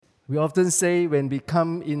We often say when we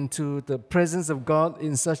come into the presence of God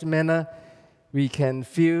in such a manner, we can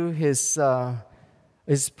feel His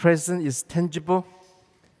presence is tangible.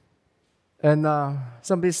 And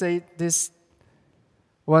somebody said this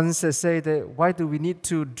once, say that why do we need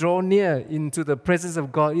to draw near into the presence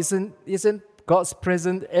of God? Isn't God's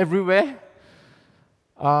presence everywhere?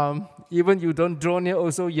 Even you don't draw near,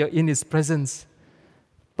 also you're in His presence.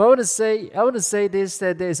 But I want to say this,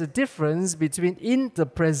 that there is a difference between in the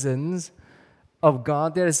presence of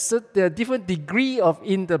God. There are different degrees of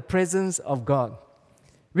in the presence of God.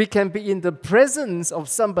 We can be in the presence of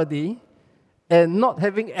somebody and not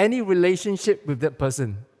having any relationship with that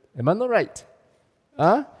person. Am I not right?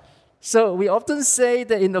 So we often say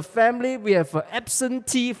that in the family we have an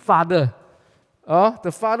absentee father.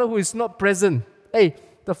 The father who is not present. Hey,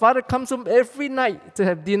 the father comes home every night to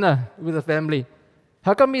have dinner with the family.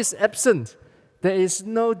 How come he's absent? There is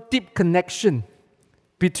no deep connection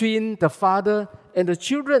between the father and the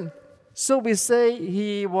children. So we say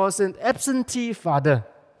he was an absentee father.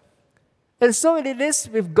 And so it is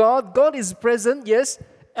with God. God is present, yes,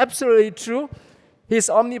 absolutely true. He's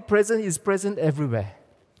omnipresent, He's present everywhere.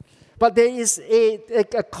 But there is a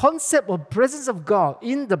concept of presence of God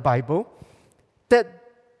in the Bible that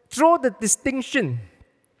draws the distinction,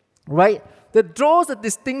 right? That draws the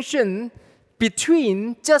distinction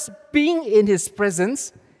between just being in His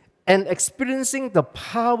presence and experiencing the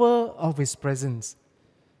power of His presence.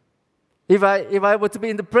 If I were to be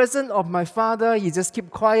in the presence of my father, he just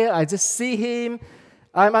keep quiet, I just see him,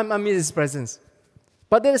 I'm in his presence.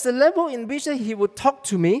 But there is a level in which he will talk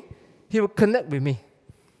to me, he will connect with me.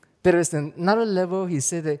 There is another level, he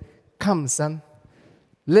said that, come son,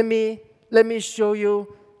 let me show you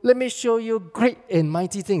great and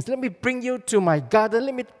mighty things. Let me bring you to my garden,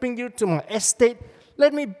 let me bring you to my estate,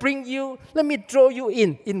 let me draw you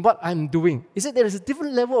in what I'm doing. He said there is a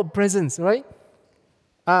different level of presence, right?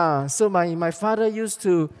 So my father used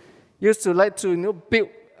to like to build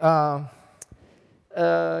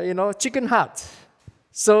chicken hut.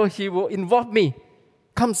 So he will involve me.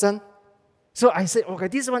 Come son. So I said, okay,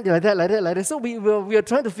 this one like that. So we were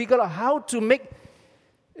trying to figure out how to make.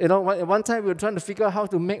 One time we were trying to figure out how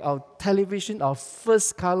to make our television, our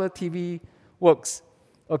first color TV works.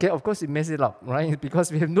 Okay, of course we messed it up, right?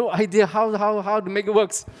 Because we have no idea how to make it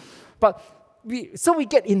works. But we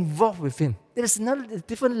get involved with him. There is another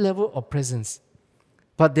different level of presence.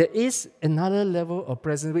 But there is another level of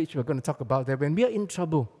presence which we're going to talk about, that when we are in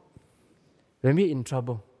trouble,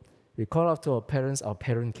 we call out to our parents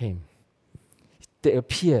came. They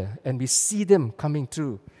appear and we see them coming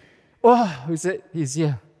through. Oh, we said, he's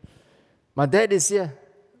here. My dad is here.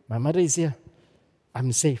 My mother is here.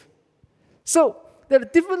 I'm safe. So there are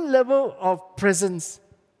different levels of presence.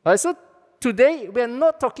 Right? So today, we are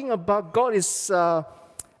not talking about God is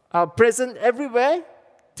present everywhere.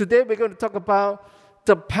 Today, we're going to talk about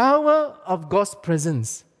the power of God's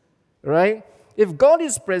presence. Right? If God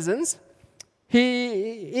is present,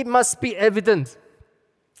 it must be evident.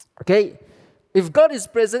 Okay? If God is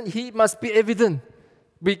present, He must be evident.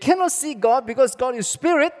 We cannot see God because God is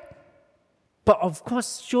spirit. But of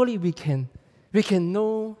course, surely we can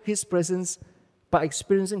know His presence by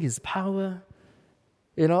experiencing His power,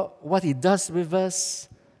 what He does with us,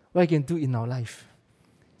 what He can do in our life.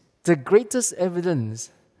 The greatest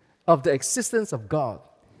evidence of the existence of God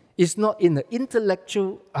is not in the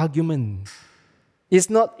intellectual argument. It's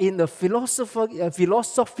not in the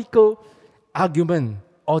philosophical argument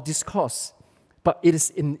or discourse, but it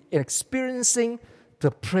is in experiencing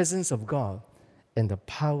the presence of God and the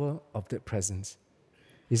power of that presence.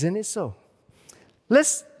 Isn't it so?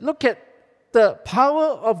 Let's look at the power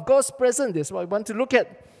of God's presence. That's what I want to look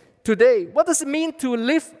at today. What does it mean to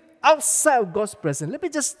live outside of God's presence? Let me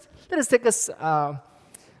just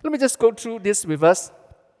go through this with us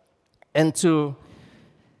and to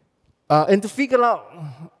figure out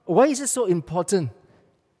why is it so important.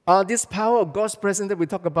 This power of God's presence that we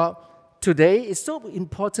talk about today is so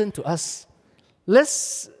important to us.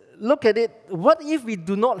 Let's look at it. What if we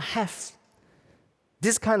do not have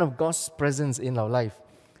this kind of God's presence in our life?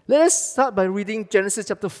 Let us start by reading Genesis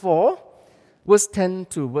chapter 4, verse 10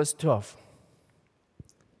 to verse 12.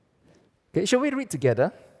 Okay, shall we read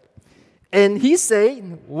together? And he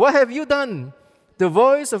said, "What have you done? The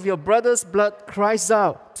voice of your brother's blood cries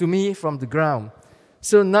out to me from the ground.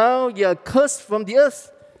 So now you are cursed from the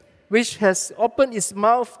earth, which has opened its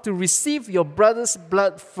mouth to receive your brother's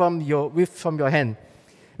blood from your hand.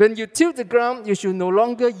 When you till the ground, you shall no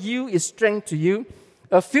longer yield its strength to you.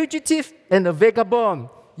 A fugitive and a vagabond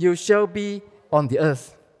you shall be on the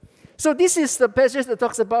earth." So this is the passage that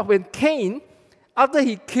talks about when Cain, after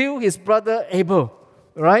he killed his brother Abel,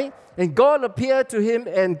 right? And God appeared to him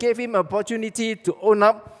and gave him an opportunity to own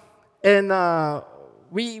up. And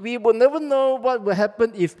we will never know what will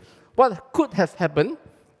happen what could have happened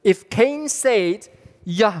if Cain said,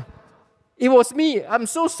 yeah, it was me. I'm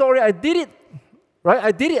so sorry. I did it. Right?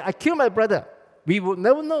 I did it. I killed my brother. We will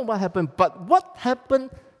never know what happened. But what happened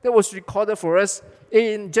that was recorded for us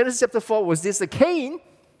in Genesis chapter 4 was this. Cain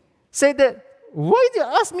said that, why did you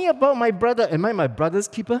ask me about my brother? Am I my brother's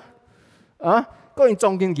keeper? Do I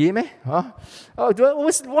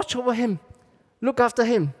always watch over him? Look after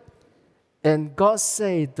him? And God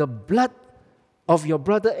said, the blood of your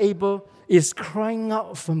brother Abel is crying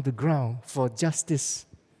out from the ground for justice,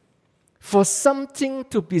 for something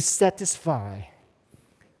to be satisfied.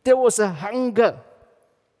 There was a hunger.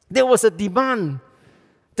 There was a demand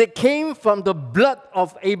that came from the blood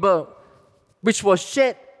of Abel, which was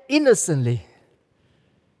shed innocently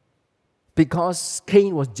because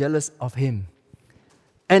Cain was jealous of him.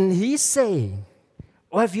 And he said,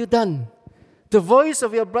 what have you done? The voice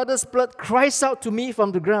of your brother's blood cries out to me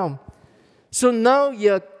from the ground. So now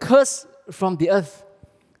you're cursed from the earth.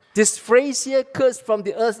 This phrase here, cursed from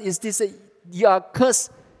the earth, is this: you are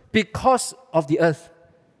cursed because of the earth.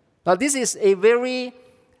 Now, this is a very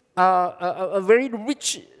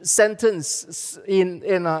rich sentence in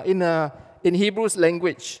Hebrew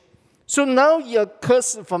language. So now you're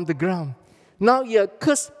cursed from the ground. Now you're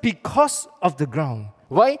cursed because of the ground.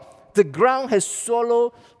 Why? The ground has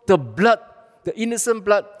swallowed the blood, the innocent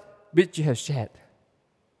blood which you have shed.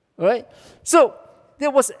 All right? So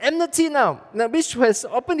there was enmity now, which has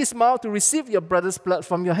opened its mouth to receive your brother's blood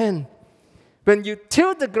from your hand. When you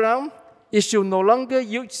till the ground, it shall no longer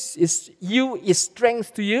yield its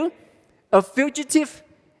strength to you. A fugitive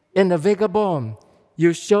and a vagabond,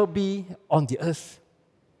 you shall be on the earth.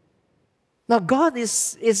 Now God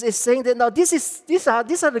is saying that now these are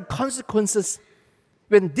the consequences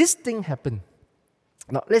when this thing happened.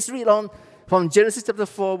 Now let's read on from Genesis chapter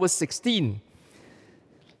 4, verse 16.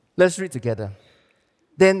 Let's read together.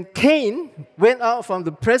 Then Cain went out from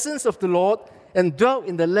the presence of the Lord and dwelt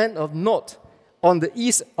in the land of Nod, on the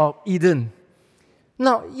east of Eden.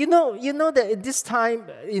 Now, you know that at this time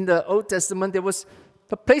in the Old Testament,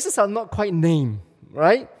 the places are not quite named,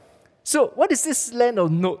 right? So, what is this land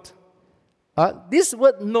of Nod? This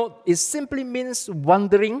word Nod simply means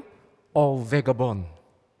wandering or vagabond.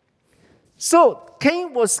 So,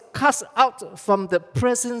 Cain was cast out from the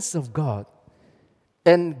presence of God,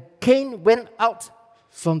 and Cain went out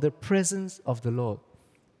from the presence of the Lord.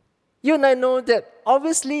 You and I know that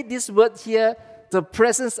obviously this word here, the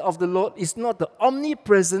presence of the Lord, is not the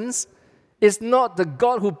omnipresence. It's not the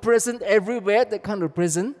God who present everywhere, that kind of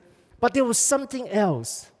presence. But there was something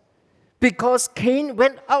else. Because Cain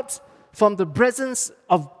went out from the presence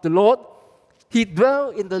of the Lord, he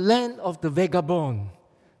dwelt in the land of the vagabond.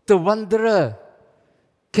 The wanderer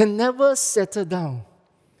can never settle down.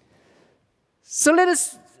 So let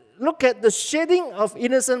us look at the shedding of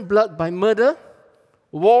innocent blood by murder,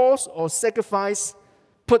 wars, or sacrifice,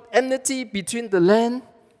 put enmity between the land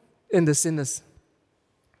and the sinners.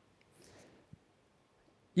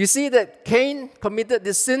 You see that Cain committed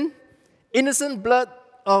this sin. Innocent blood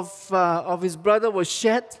of his brother was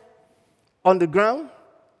shed on the ground,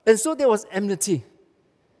 and so there was enmity.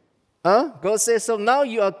 God says, so now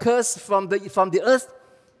you are cursed from the earth.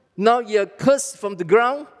 Now you are cursed from the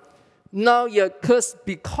ground. Now you are cursed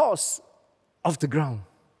because of the ground.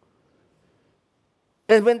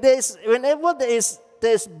 And whenever there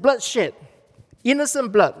is bloodshed,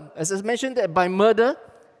 innocent blood, as I mentioned, that by murder,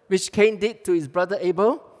 which Cain did to his brother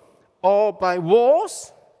Abel, or by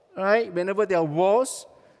wars, right? Whenever there are wars,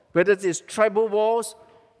 whether it is tribal wars,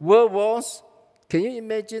 world wars, can you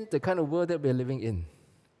imagine the kind of world that we're living in?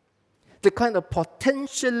 The kind of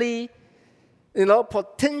potentially a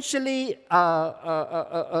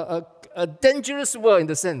dangerous world in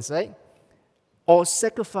the sense, right? Or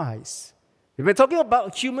sacrifice. We're talking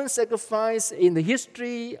about human sacrifice in the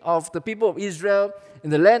history of the people of Israel,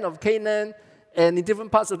 in the land of Canaan, and in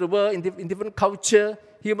different parts of the world, in different culture,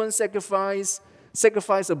 human sacrifice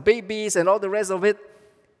of babies and all the rest of it.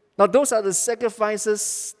 Now, those are the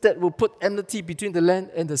sacrifices that will put enmity between the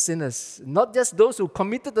land and the sinners. Not just those who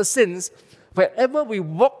committed the sins. Wherever we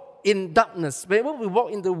walk in darkness, wherever we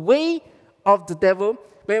walk in the way of the devil,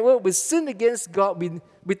 wherever we sin against God,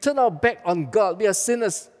 we turn our back on God, we are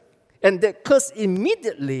sinners. And that curse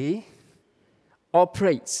immediately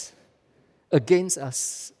operates against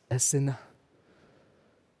us as sinners.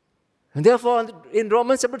 And therefore, in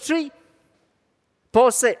Romans chapter 3,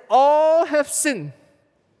 Paul said, all have sinned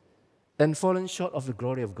and fallen short of the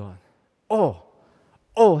glory of God.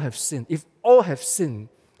 All have sinned. If all have sinned,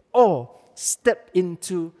 all step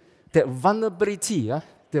into that vulnerability,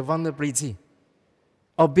 the vulnerability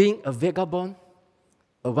of being a vagabond,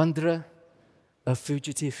 a wanderer, a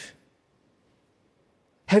fugitive,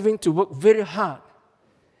 having to work very hard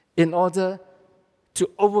in order to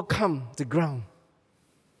overcome the ground.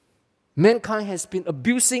 Mankind has been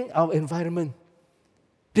abusing our environment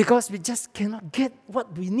because we just cannot get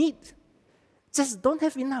what we need. Just don't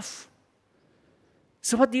have enough.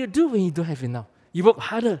 So what do you do when you don't have enough? You work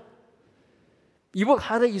harder. You work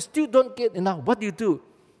harder, you still don't get enough. What do?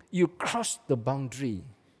 You cross the boundary.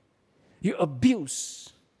 You abuse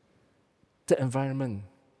the environment.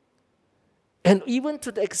 And even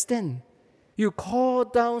to the extent, you call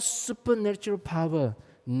down supernatural power,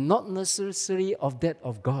 not necessarily of that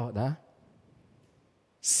of God.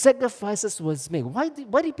 Sacrifices was made. Why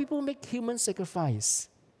did people make human sacrifice?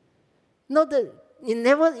 Not that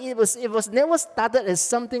it was never started as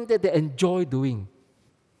something that they enjoy doing,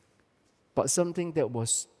 but something that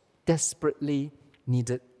was desperately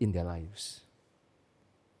needed in their lives.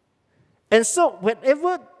 And so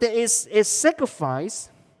whenever there is a sacrifice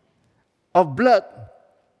of blood,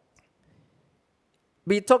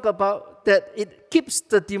 we talk about that it keeps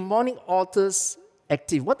the demonic altars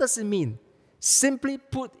active. What does it mean? Simply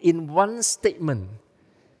put in one statement,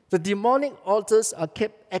 the demonic altars are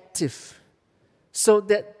kept active so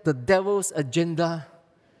that the devil's agenda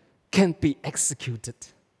can be executed.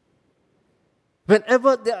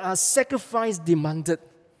 Whenever there are sacrifices demanded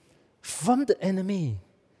from the enemy,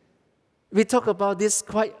 we talk about this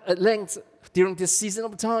quite at length during this season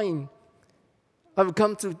of time. I will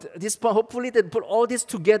come to this point, hopefully, that put all this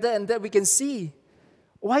together and that we can see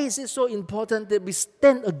why is it so important that we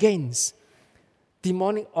stand against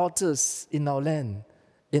demonic altars in our land,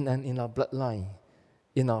 in our bloodline,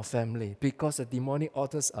 in our family, because the demonic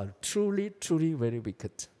altars are truly, truly very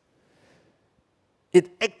wicked.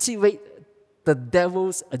 It activates the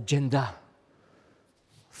devil's agenda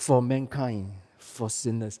for mankind, for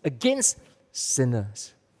sinners, against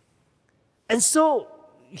sinners. And so,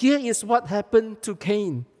 here is what happened to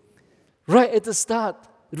Cain. Right at the start,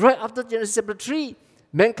 right after Genesis chapter 3,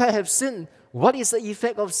 mankind have sinned. What is the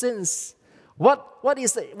effect of sins? What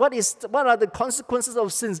are the consequences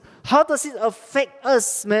of sins? How does it affect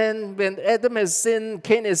us, man, when Adam has sinned,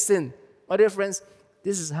 Cain has sinned? My dear friends,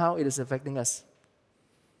 this is how it is affecting us.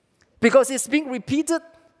 Because it's being repeated.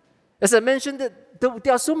 As I mentioned, that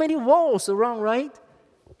there are so many wars around, right?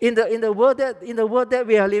 In the world that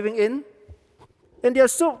we are living in. And there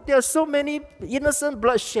are so many innocent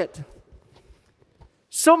bloodshed.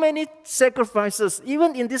 So many sacrifices,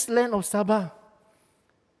 even in this land of Sabah.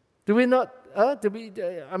 Do we not?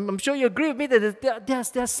 I'm sure you agree with me that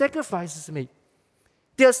there are sacrifices made.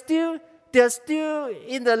 They are still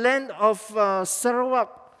in the land of Sarawak.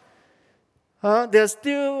 There are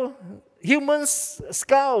still human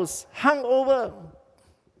skulls hung over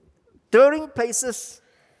during places.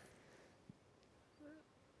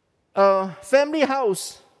 Family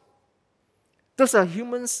house. Those are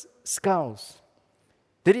human skulls.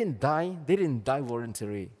 They didn't die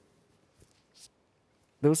voluntarily.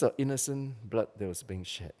 Those are innocent blood that was being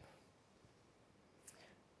shed.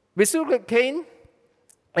 We still look at Cain,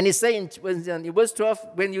 and he says in verse 12,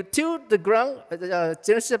 when you till the ground,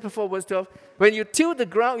 Genesis chapter 4, verse 12, when you till the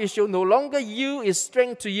ground, you shall no longer yield its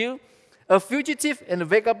strength to you. A fugitive and a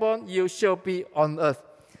vagabond you shall be on earth.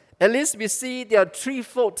 At least we see there are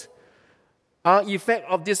threefold effect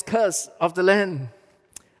of this curse of the land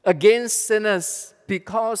against sinners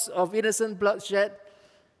because of innocent bloodshed.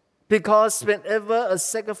 Because whenever a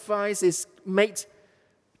sacrifice is made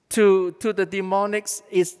to the demonics,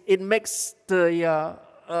 it makes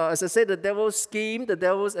as I said, the devil's scheme, the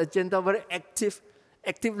devil's agenda very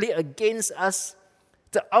actively against us.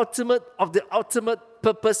 The ultimate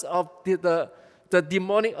purpose of the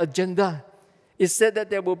demonic agenda is said that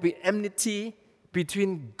there will be enmity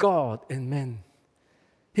between God and man.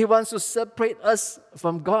 He wants to separate us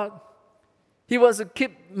from God. He wants to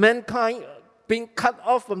keep mankind being cut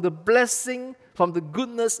off from the blessing, from the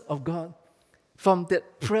goodness of God, from the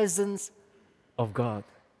presence of God.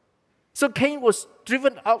 So Cain was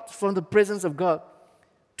driven out from the presence of God.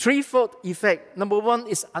 Threefold effect. Number one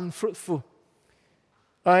is unfruitful.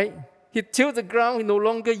 Right? He tilled the ground, he no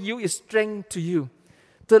longer yield his strength to you.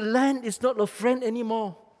 The land is not a friend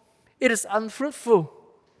anymore. It is unfruitful.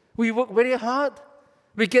 We work very hard.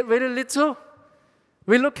 We get very little.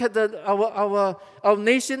 We look at our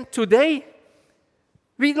nation today.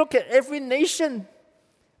 We look at every nation.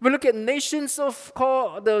 We look at nations of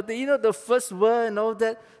the first world and all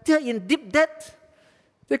that. They are in deep debt.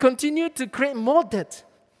 They continue to create more debt.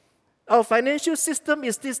 Our financial system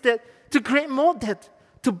is this debt, to create more debt,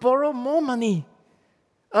 to borrow more money,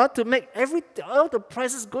 to make all the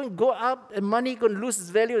prices going to go up and money going to lose its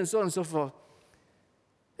value and so on and so forth.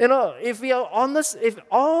 If we are honest, if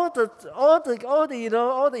all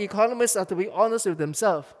the economists are to be honest with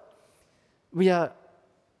themselves, we are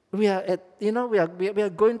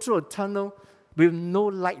going through a tunnel with no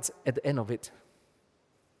light at the end of it.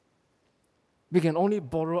 We can only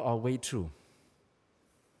borrow our way through.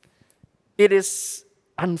 It is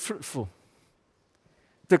unfruitful.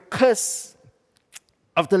 The curse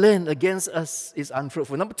of the land against us is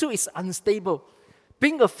unfruitful. Number 2 is unstable.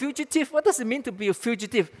 Being a fugitive, what does it mean to be a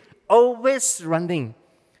fugitive? Always running.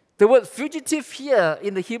 The word fugitive here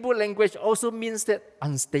in the Hebrew language also means that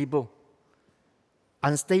unstable.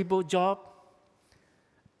 Unstable job,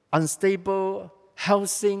 unstable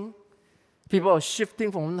housing. People are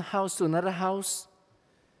shifting from one house to another house.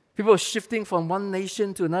 People are shifting from one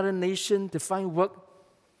nation to another nation to find work.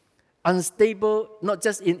 Unstable, not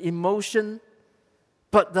just in emotion,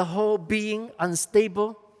 but the whole being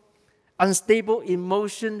unstable. Unstable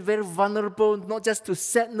emotion, very vulnerable, not just to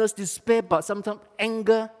sadness, despair, but sometimes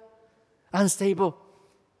anger. Unstable.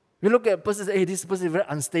 We look at a person and say, hey, this person is very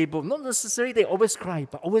unstable. Not necessarily they always cry,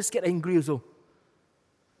 but always get angry also.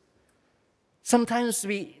 Sometimes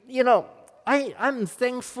I'm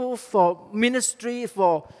thankful for ministry,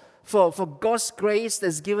 for God's grace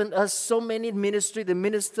that's given us so many ministry to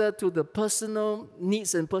minister to the personal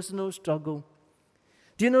needs and personal struggle.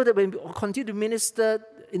 Do you know that when we continue to minister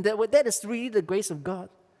in that way, that is really the grace of God.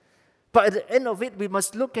 But at the end of it, we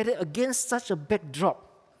must look at it against such a backdrop.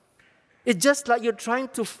 It's just like you're trying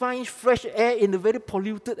to find fresh air in a very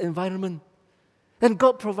polluted environment. And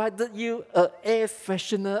God provided you an air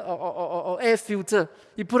freshener or air filter.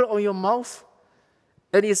 You put it on your mouth,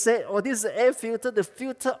 and He said, this is an air filter to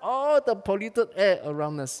filter all the polluted air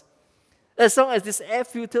around us. As long as this air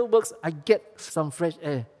filter works, I get some fresh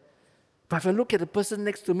air. But if I look at the person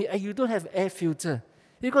next to me, you don't have air filter.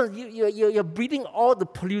 Because you're breathing all the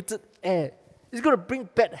polluted air. It's going to bring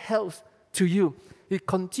bad health to you. We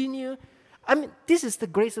continue. This is the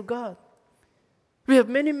grace of God. We have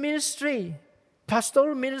many ministry,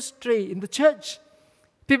 pastoral ministry in the church.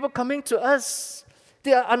 People coming to us,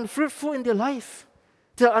 they are unfruitful in their life.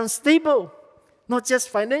 They are unstable, not just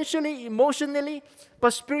financially, emotionally,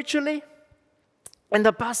 but spiritually. And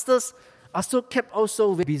the pastors are so kept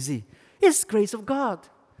also very busy. It's grace of God.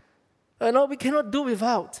 We cannot do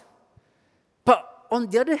without. But on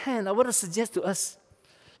the other hand, I want to suggest to us,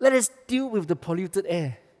 let us deal with the polluted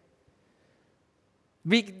air.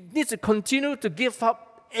 We need to continue to give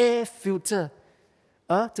up air filter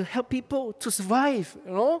to help people to survive.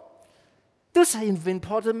 This is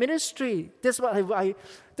important ministry. That's what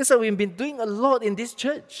we've been doing a lot in this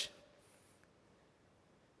church.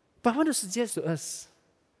 But I want to suggest to us,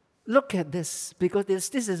 look at this, because this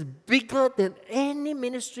is bigger than any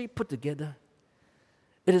ministry put together.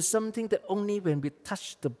 It is something that only when we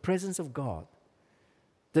touch the presence of God,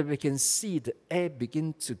 that we can see the air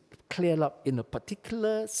begin to clear up in a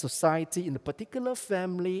particular society, in a particular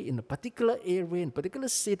family, in a particular area, in a particular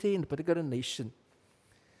city, in a particular nation.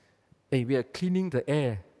 Hey, we are cleaning the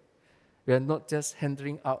air. We are not just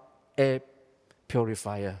handing out air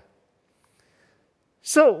purifier.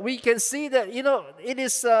 So we can see that, it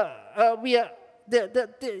is, the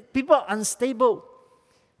people are unstable.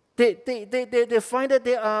 They find that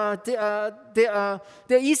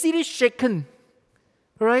they're easily shaken,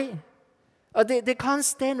 right? They can't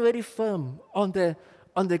stand very firm on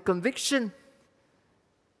the conviction.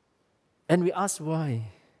 And we ask why.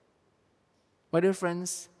 My dear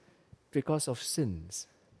friends, because of sins.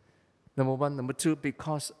 Number 1. Number 2,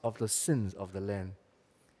 because of the sins of the land.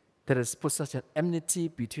 That has put such an enmity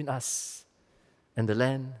between us and the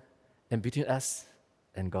land, and between us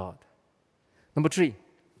and God. Number 3,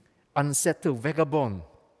 unsettled, vagabond.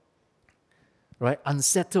 Right?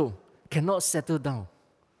 Unsettled, cannot settle down.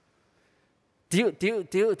 Do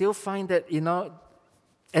you find that,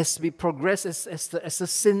 as we progress, as the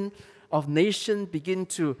sin of nation begin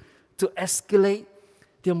to escalate,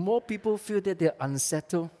 there are more people feel that they're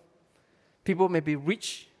unsettled. People may be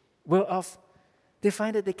rich, well off. They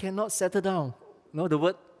find that they cannot settle down.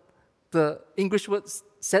 The English word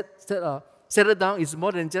settle down is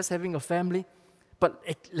more than just having a family, but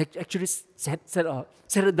actually settle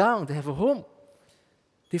down to have a home.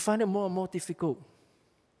 They find it more and more difficult.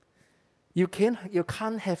 You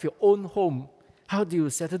can't have your own home. How do you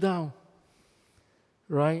settle down?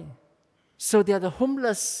 Right? So they are the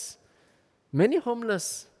homeless. Many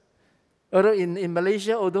homeless. Although in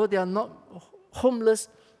Malaysia, although they are not homeless,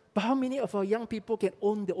 but how many of our young people can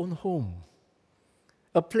own their own home?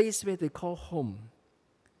 A place where they call home.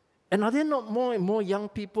 And are there not more and more young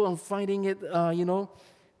people are finding it,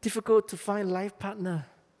 difficult to find a life partner?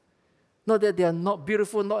 Not that they are not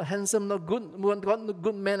beautiful, not handsome, not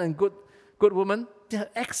good men and good women. They are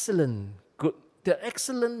excellent, good. They are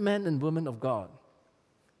excellent men and women of God.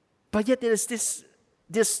 But yet there is this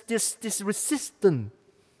resistance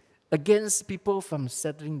against people from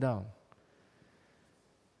settling down.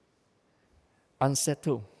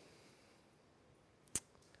 Unsettled.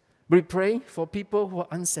 We pray for people who are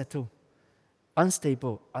unsettled,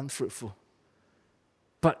 unstable, unfruitful.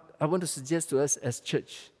 But I want to suggest to us as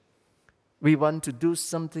church, we want to do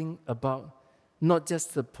something about not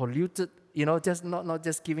just the polluted, just not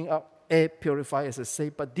just giving up air purifier, as I say,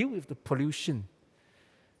 but deal with the pollution.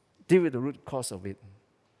 Deal with the root cause of it.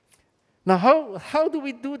 Now, how do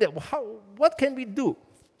we do that? What can we do?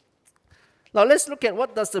 Now, let's look at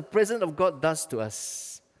what does the presence of God does to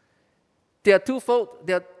us. There are twofold.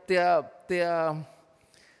 There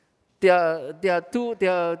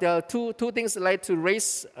are two things I'd like to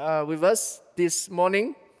raise with us this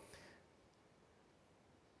morning.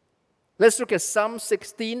 Let's look at Psalm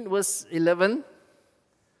 16, verse 11.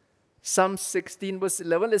 Psalm 16, verse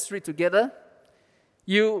 11. Let's read together.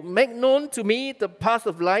 You make known to me the path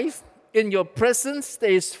of life. In your presence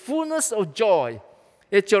there is fullness of joy.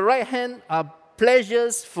 At your right hand are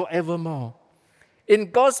pleasures forevermore.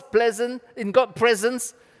 In God's presence,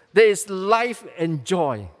 there is life and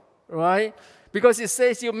joy. Right? Because it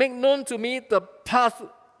says, you make known to me the path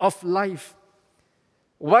of life.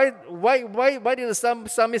 Why did the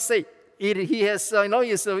psalmist say he has,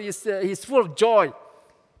 he's full of joy?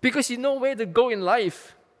 Because he knows where to go in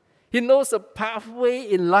life. He knows a pathway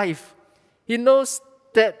in life. He knows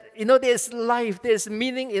that, there's life, there's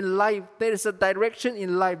meaning in life, there is a direction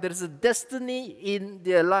in life, there is a destiny in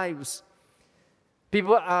their lives.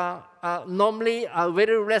 People are normally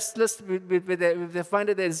very restless with they find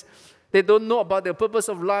that they don't know about the purpose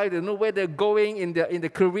of life, they don't know where they're going in the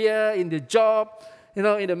career, in the job, in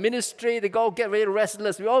the ministry. They all get very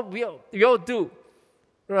restless. We all do,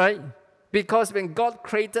 right? Because when God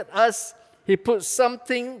created us, He put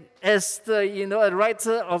something, as a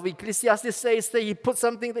writer of Ecclesiastes says, that He put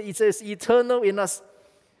something that is eternal in us.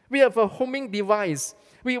 We have a homing device.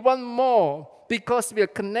 We want more because we are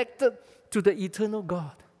connected to the eternal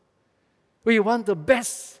God. We want the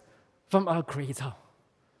best from our Creator.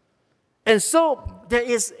 And so there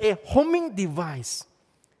is a homing device.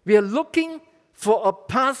 We are looking for a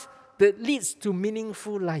path that leads to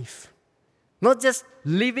meaningful life. Not just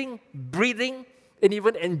living, breathing, and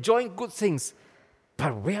even enjoying good things.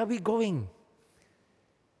 But where are we going?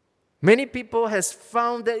 Many people has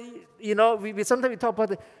found that, we sometimes we talk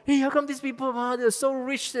about, hey, how come these people, they're so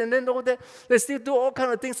rich and then all that, they still do all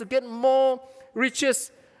kinds of things to get more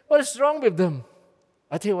riches. What is wrong with them?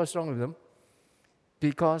 I tell you what's wrong with them.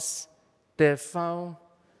 Because they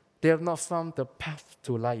have not found the path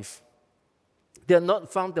to life. They have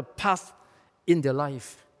not found the path in their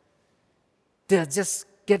life. They are just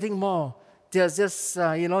getting more. They are just,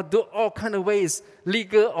 do all kinds of ways,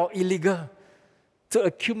 legal or illegal, to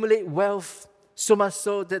accumulate wealth, so much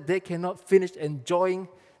so that they cannot finish enjoying.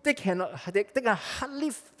 They can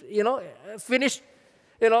hardly, finish,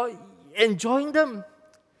 enjoying them.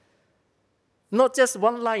 Not just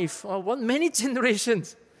one life or many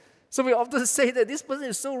generations. So we often say that this person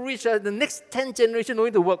is so rich that the next 10 generations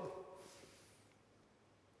going to work.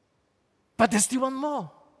 But they still want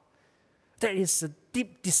more. There is a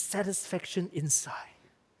deep dissatisfaction inside.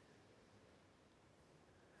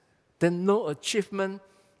 Then no achievement,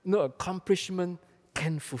 no accomplishment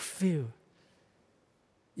can fulfill.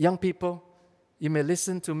 Young people, you may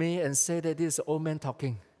listen to me and say that this is old man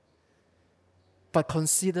talking. But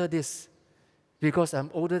consider this, because I'm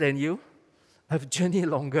older than you, I've journeyed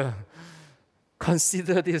longer.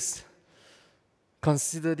 Consider this.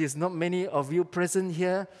 Consider this. Not many of you present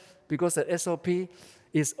here, because the SOP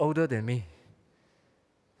is older than me.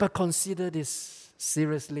 But consider this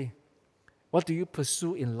seriously. What do you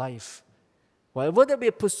pursue in life? Whatever that we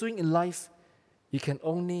are pursuing in life, you can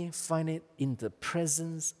only find it in the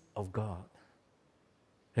presence of God.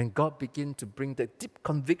 And God begins to bring that deep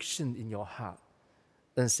conviction in your heart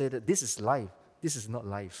and say that this is life, this is not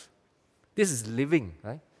life. This is living,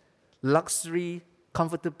 right? Luxury,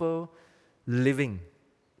 comfortable living.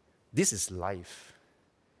 This is life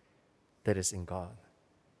that is in God.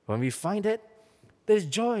 When we find it, there's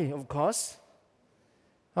joy, of course.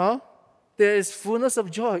 There is fullness of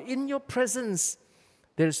joy. In your presence,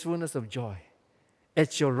 there is fullness of joy.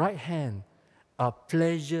 At your right hand are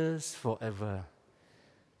pleasures forever.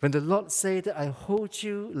 When the Lord said that I hold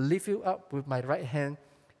you, lift you up with my right hand,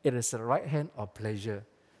 it is the right hand of pleasure.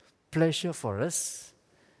 Pleasure for us,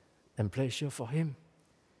 and pleasure for Him.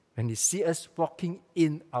 When He sees us walking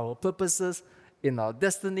in our purposes, in our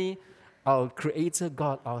destiny, our Creator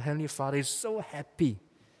God, our Heavenly Father is so happy.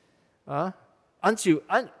 Aren't you?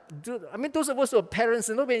 I mean, those of us who are parents,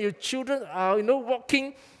 when your children are,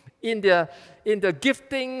 walking in their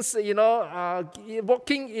giftings,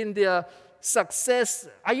 walking in their success,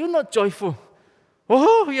 are you not joyful?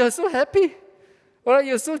 Oh, you are so happy. All right,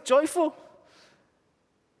 you're so joyful.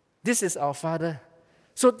 This is our Father.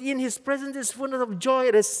 So in His presence is fullness of joy.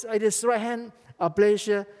 At His right hand are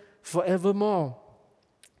pleasure forevermore.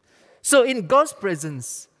 So in God's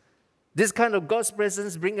presence, this kind of God's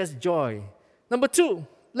presence brings us joy. Number 2,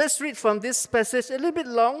 let's read from this passage, a little bit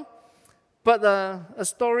long, but a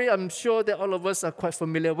story I'm sure that all of us are quite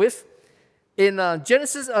familiar with. In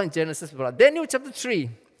Daniel chapter 3,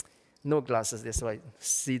 no glasses, that's why I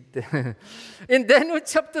see. In Daniel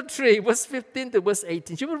chapter 3, verse 15 to verse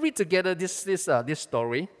 18, should we read together this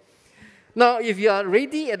story? Now, if you are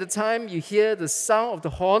ready at the time, you hear the sound of the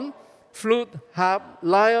horn, flute, harp,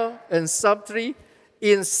 lyre, and psaltery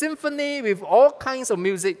in symphony with all kinds of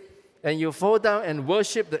music, and you fall down and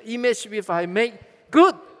worship the image which I make,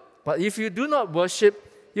 good. But if you do not worship,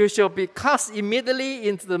 you shall be cast immediately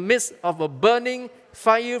into the midst of a burning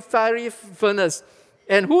fiery furnace.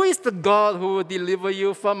 And who is the God who will deliver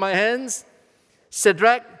you from my hands?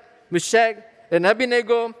 Shadrach, Meshach, and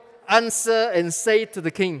Abednego answer and say to the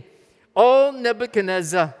king, O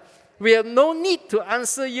Nebuchadnezzar, we have no need to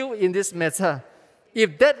answer you in this matter.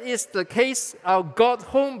 If that is the case, our God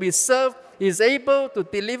whom we serve is able to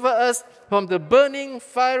deliver us from the burning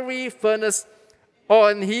fiery furnace,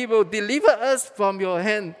 and He will deliver us from your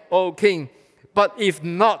hand, O king. But if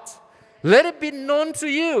not, let it be known to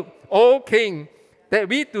you, O king, that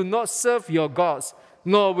we do not serve your gods,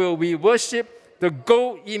 nor will we worship the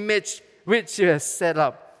gold image which you have set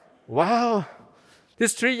up. Wow!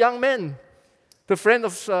 These 3 young men, the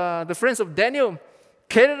friends of Daniel,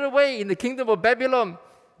 carried away in the kingdom of Babylon.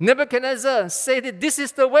 Nebuchadnezzar said that this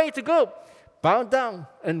is the way to go. Bow down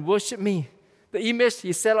and worship me. The image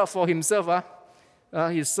he set up for himself.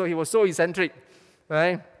 He was so eccentric,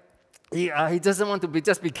 right? He doesn't want to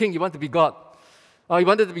just be king. He wants to be God. He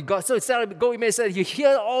wanted to be God. So he set up a gold image. You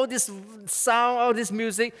hear all this sound, all this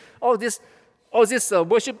music, all this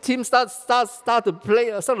worship team start to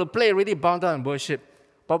play. Already bow down and worship.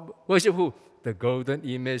 But worship who? The golden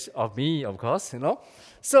image of me, of course.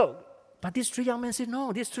 So. But these 3 young men said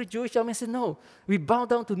no. These 3 Jewish young men said no. We bow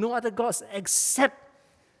down to no other gods except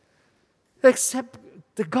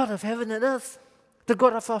the God of heaven and earth, the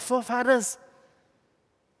God of our forefathers.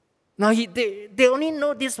 Now they only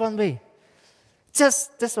know this one way.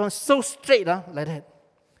 Just this one, so straight, like that.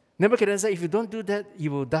 Nebuchadnezzar, if you don't do that,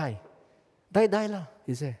 you will die. Die lah,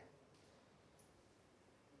 he said.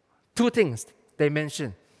 2 things they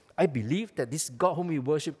mentioned. I believe that this God whom we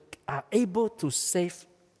worship are able to save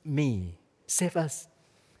us.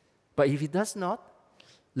 But if He does not,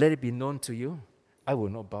 let it be known to you, I will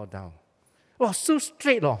not bow down. Oh, so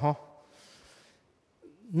straight, huh?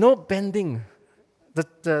 No bending.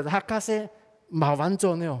 The Hakka said, 冇玩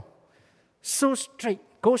作呢. So straight,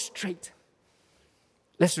 go straight.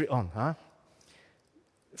 Let's read on.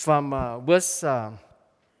 From verse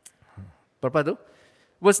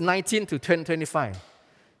 19 to 25.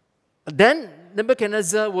 Then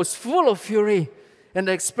Nebuchadnezzar was full of fury, and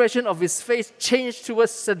the expression of his face changed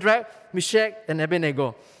towards Shadrach, Meshach, and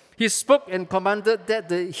Abednego. He spoke and commanded that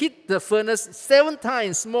they heat the furnace 7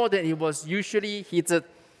 times more than it was usually heated.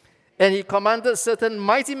 And he commanded certain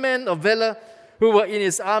mighty men of valor who were in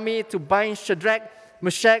his army to bind Shadrach,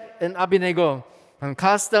 Meshach, and Abednego and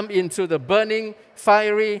cast them into the burning,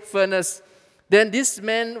 fiery furnace. Then these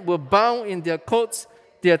men were bound in their coats,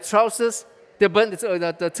 their trousers,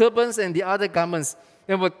 the turbans, and the other garments,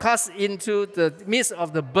 and were cast into the midst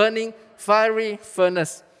of the burning, fiery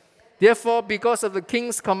furnace. Therefore, because of the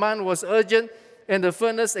king's command was urgent, and the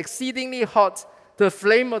furnace exceedingly hot, the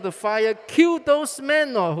flame of the fire killed those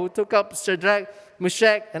men who took up Shadrach,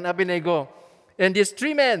 Meshach, and Abednego. And these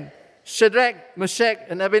 3 men, Shadrach, Meshach,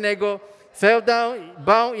 and Abednego, fell down,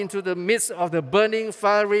 bound into the midst of the burning,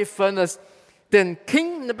 fiery furnace. Then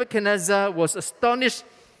King Nebuchadnezzar was astonished,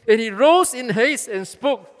 and he rose in haste and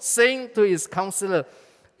spoke, saying to his counselor,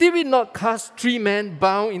 Did we not cast 3 men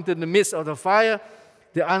bound into the midst of the fire?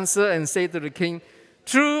 They answered and said to the king,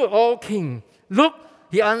 True, O king. Look,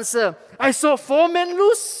 he answered, I saw 4 men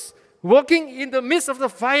loose, walking in the midst of the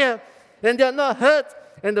fire, and they are not hurt,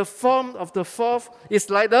 and the form of the 4th is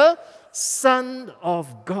like the Son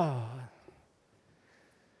of God.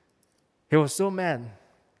 He was so mad,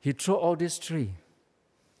 he threw all these 3.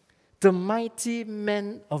 The mighty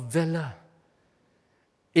men of valor.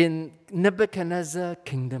 in Nebuchadnezzar's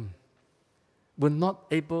kingdom were not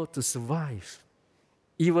able to survive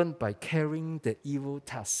even by carrying the evil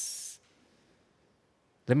tasks.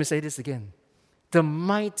 Let me say this again. The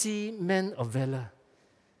mighty men of valor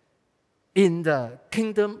in the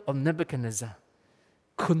kingdom of Nebuchadnezzar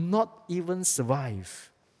could not even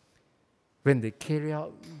survive when they carry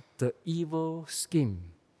out the evil scheme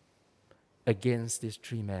against these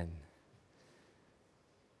three men.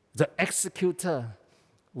 The executor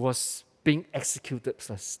was being executed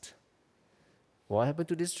first. What happened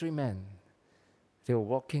to these three men? They were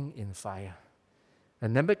walking in fire.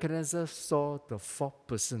 And Nebuchadnezzar saw the fourth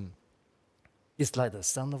person. It's like the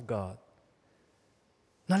Son of God.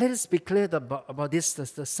 Now let us be clear about this.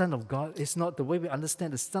 The Son of God is not the way we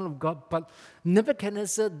understand the Son of God, but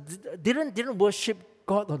Nebuchadnezzar didn't worship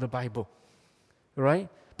God or the Bible, right?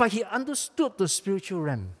 But he understood the spiritual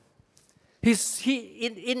realm.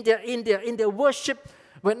 In their worship,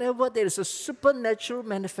 whenever there is a supernatural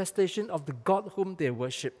manifestation of the God whom they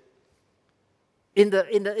worship, in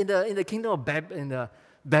the kingdom of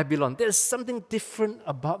Babylon, there is something different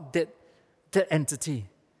about that entity.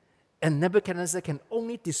 And Nebuchadnezzar can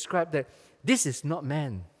only describe that this is not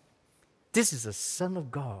man. This is a Son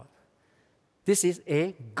of God. This is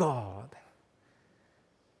a God.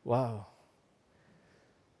 Wow.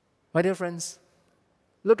 My dear friends,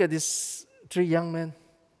 look at these three young men.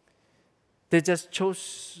 They just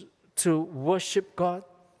chose to worship God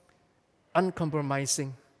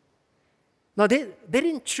uncompromising. Now, they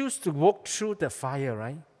didn't choose to walk through the fire,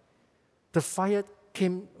 right? The fire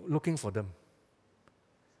came looking for them.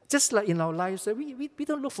 Just like in our lives, we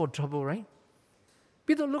don't look for trouble, right?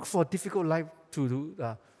 We don't look for a difficult life to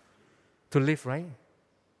live, right?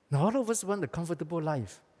 Now, all of us want a comfortable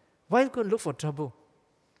life. Why are we going to look for trouble?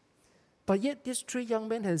 But yet, these three young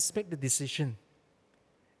men has made the decision.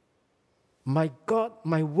 My God,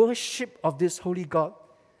 my worship of this holy God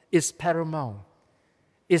is paramount.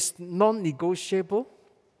 It's non-negotiable.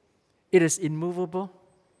 It is immovable.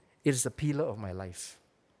 It is a pillar of my life.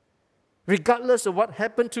 Regardless of what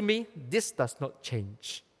happened to me, this does not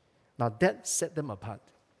change. Now that set them apart.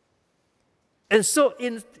 And so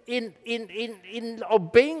in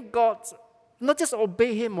obeying God, not just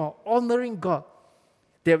obey Him or honoring God,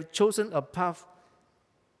 they have chosen a path,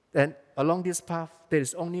 and along this path, there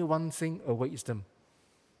is only one thing awaits them: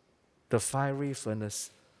 the fiery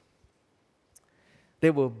furnace.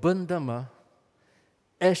 They will burn them.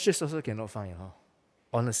 Ashes also cannot find,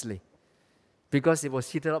 honestly. Because it was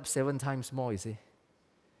heated up 7 times more, you see.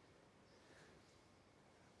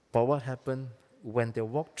 But what happened when they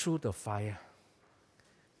walked through the fire?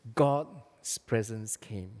 God's presence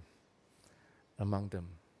came among them.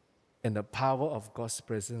 And the power of God's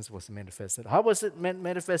presence was manifested. How was it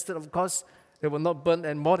manifested? Of course, they were not burned,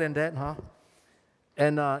 and more than that,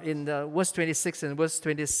 And in verse 26 and verse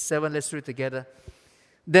 27, let's read together.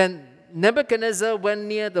 Then Nebuchadnezzar went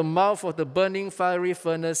near the mouth of the burning fiery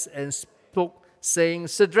furnace and spoke, saying,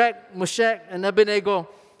 Shadrach, Meshach, and Abednego,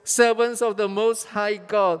 servants of the Most High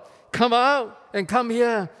God, come out and come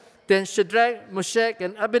here. Then Shadrach, Meshach,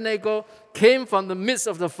 and Abednego came from the midst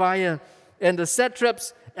of the fire, and the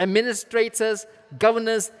satraps, administrators,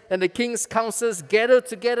 governors, and the king's counselors gathered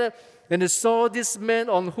together, and they saw this man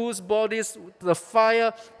on whose bodies the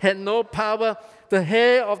fire had no power. The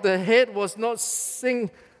hair of the head was not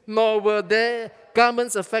singed, nor were their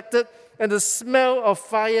garments affected, and the smell of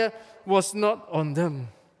fire was not on them.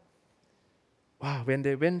 Wow, when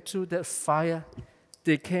they went through that fire,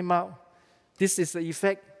 they came out. This is the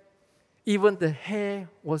effect. Even the hair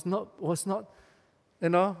was not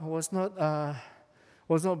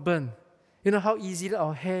burned. You know how easy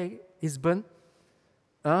our hair is burned?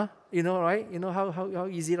 You know, right? You know how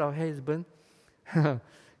easy our hair is burned?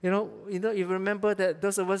 You know, you remember that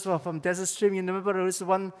those of us who are from Desert Stream, you remember there was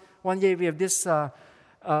one year we have this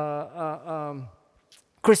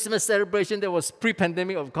Christmas celebration that was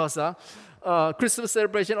pre-pandemic, of course. Christmas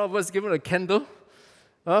celebration, all of us given a candle.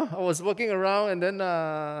 I was walking around, and then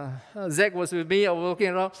Zach was with me. I was walking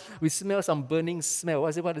around. We smelled some burning smell.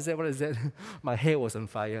 I said, what is that? What is that? My hair was on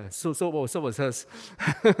fire. So was hers.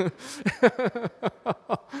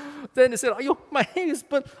 Then they said, "Ayo, my hair is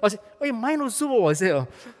burnt." I said, "Oh, mine also." I said,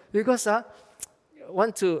 because all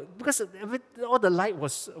the light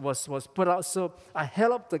was put out, so I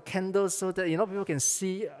held up the candle so that people can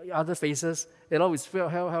see other faces. We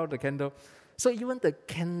held the candle. So even the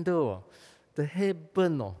candle, the hair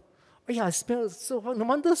burn. Oh yeah, I smell so hot. No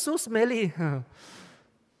wonder so smelly.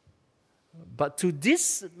 But to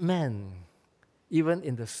this man, even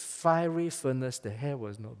in the fiery furnace, the hair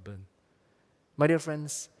was not burned. My dear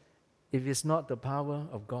friends, if it's not the power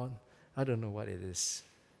of God, I don't know what it is.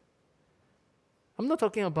 I'm not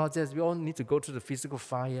talking about this. We all need to go through the physical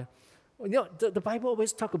fire. The Bible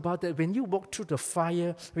always talk about that when you walk through the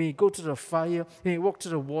fire, when you go through the fire, when you walk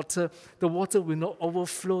through the water will not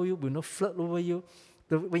overflow you, will not flood over you.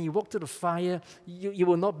 When you walk through the fire, you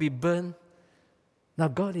will not be burned. Now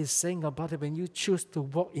God is saying about it, when you choose to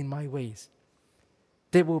walk in my ways,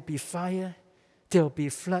 there will be fire, there will be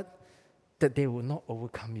flood, that they will not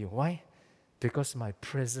overcome you. Why? Because my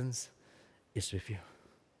presence is with you.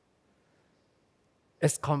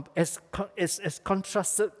 As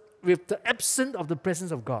contrasted with the absence of the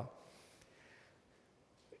presence of God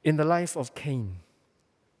in the life of Cain,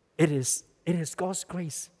 it is God's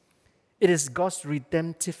grace. It is God's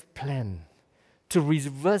redemptive plan to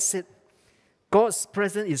reverse it. God's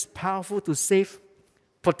presence is powerful to save,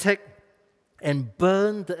 protect, and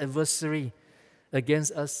burn the adversary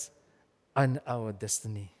against us and our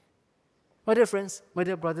destiny. My dear friends, my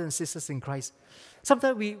dear brothers and sisters in Christ,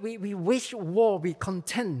 sometimes we wage war, we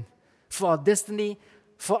contend for our destiny,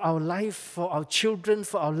 for our life, for our children,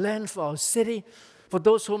 for our land, for our city, for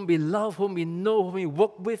those whom we love, whom we know, whom we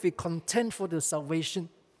walk with. We contend for the salvation,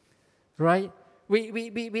 right?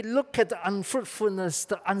 We look at the unfruitfulness,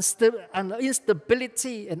 the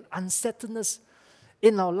instability and unsettledness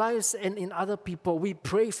in our lives and in other people. We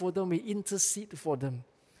pray for them, we intercede for them.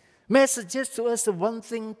 May I suggest to us the one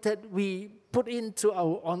thing that we put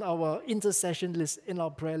on our intercession list, in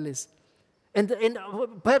our prayer list, and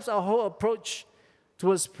perhaps our whole approach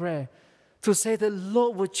towards prayer, to say that,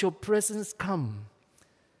 Lord, would your presence come?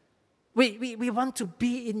 We want to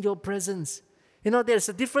be in your presence. There's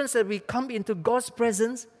a difference that we come into God's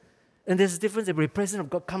presence, and there's a difference that the presence of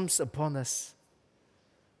God comes upon us.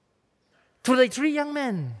 To the three young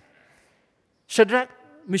men, Shadrach,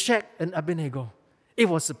 Meshach, and Abednego, it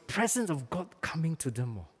was the presence of God coming to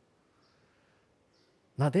them all.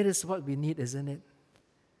 Now that is what we need, isn't it?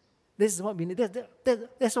 This is what we need.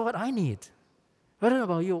 That's what I need. I don't know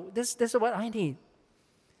about you. That's what I need.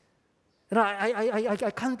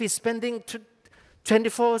 I can't be spending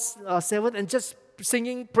 24/7 and just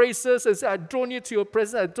singing praises and say, I draw near to your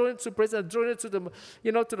presence, I draw near to your presence, I draw near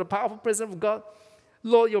to the powerful presence of God.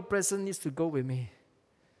 Lord, your presence needs to go with me.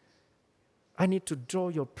 I need to draw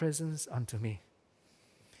your presence unto me.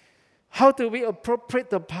 How do we appropriate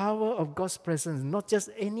the power of God's presence? Not just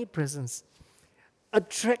any presence.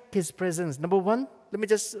 Attract His presence. Number one, let me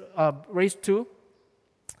just raise two.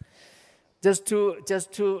 Just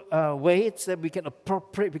two ways that we can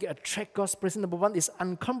appropriate, we can attract God's presence. Number one is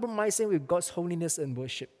uncompromising with God's holiness and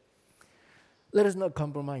worship. Let us not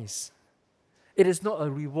compromise. It is not a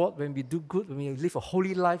reward when we do good, when we live a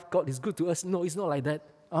holy life. God is good to us. No, it's not like that.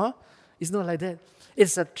 It's not like that.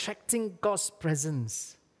 It's attracting God's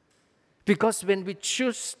presence. Because when we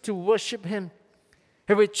choose to worship Him,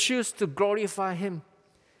 when we choose to glorify Him,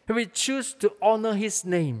 when we choose to honor His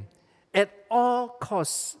name at all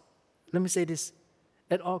costs, let me say this,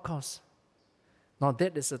 at all costs. Now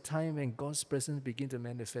that is a time when God's presence begins to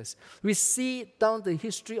manifest. We see down the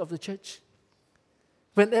history of the church.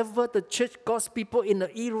 Whenever the church, God's people in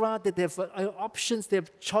the era that they have options, they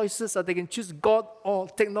have choices, or they can choose God or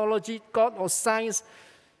technology, God or science,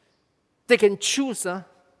 they can choose.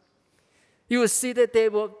 You will see that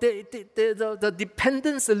the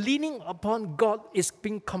dependence, the leaning upon God is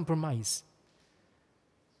being compromised.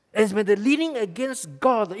 And when the leaning against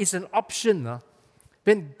God is an option,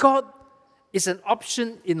 when God is an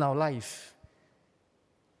option in our life,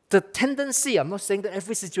 the tendency, I'm not saying that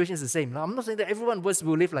every situation is the same. I'm not saying that everyone will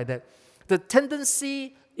live like that. The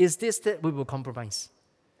tendency is this, that we will compromise.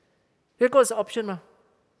 Here goes the option.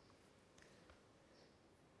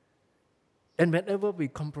 And whenever we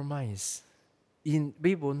compromise,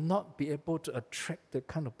 we will not be able to attract the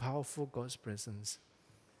kind of powerful God's presence.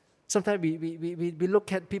 Sometimes we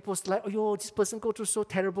look at people's life, this person go through so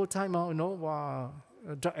terrible time, wow,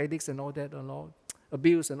 drug addicts and all that,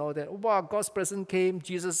 abuse and all that. Wow, God's presence came,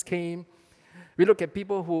 Jesus came. We look at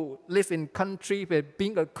people who live in country where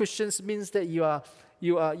being a Christian means that you are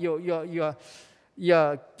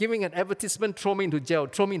giving an advertisement, throw me into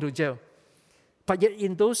jail. But yet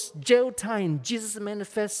in those jail times, Jesus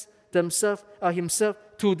manifests himself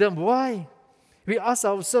to them. Why? We ask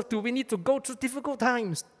ourselves, do we need to go through difficult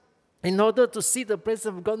times in order to see the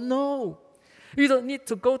presence of God? No. You don't need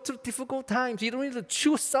to go through difficult times. You don't need to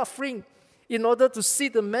choose suffering in order to see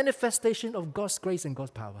the manifestation of God's grace and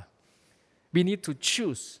God's power. We need to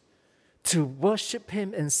choose to worship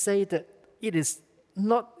Him and say that it is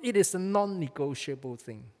a non-negotiable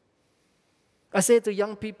thing. I say to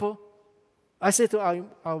young people, I say to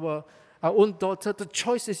our own daughter, the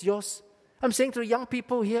choice is yours. I'm saying to young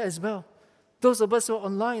people here as well, those of us who are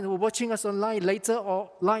online, who are watching us online later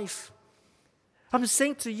or live, I'm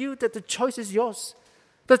saying to you that the choice is yours.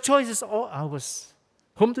 The choice is all ours.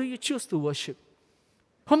 Whom do you choose to worship?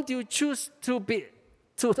 Whom do you choose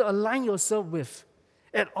to align yourself with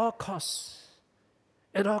at all costs?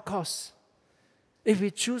 At all costs. If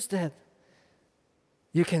you choose that,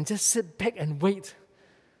 you can just sit back and wait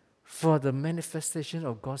for the manifestation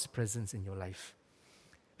of God's presence in your life.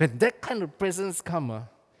 When that kind of presence comes,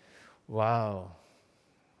 wow,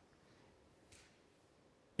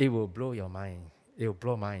 it will blow your mind. It will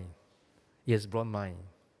blow mine. It has blown mine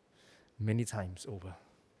many times over.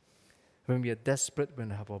 When we are desperate, when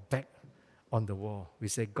we have our back on the wall, we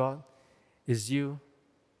say, God, is you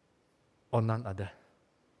or none other.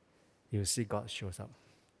 You will see God shows up.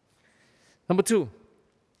 Number 2,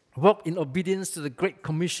 walk in obedience to the Great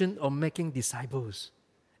Commission of making disciples.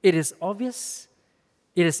 It is obvious.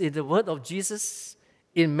 It is in the word of Jesus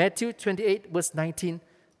in Matthew 28, verse 19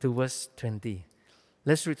 to verse 20.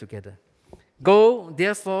 Let's read together. Go,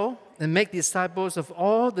 therefore, and make disciples of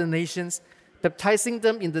all the nations, baptizing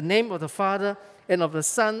them in the name of the Father and of the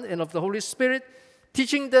Son and of the Holy Spirit,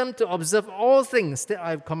 teaching them to observe all things that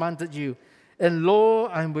I have commanded you. And lo,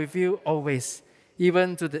 I am with you always,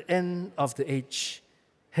 even to the end of the age.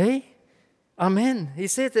 Hey, amen. He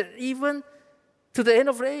said that even to the end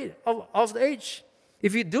of the age.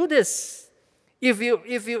 If you do this, if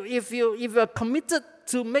you are committed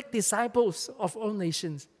to make disciples of all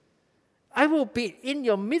nations, I will be in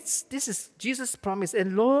your midst. This is Jesus' promise.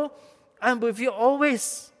 And lo, I am with you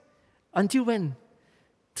always. Until when?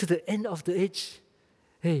 To the end of the age.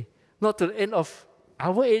 Hey, not to the end of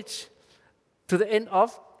our age, to the end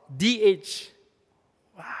of the age.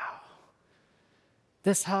 Wow.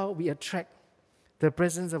 That's how we attract the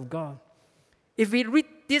presence of God. If we read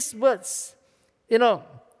these words, and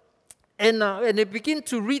we begin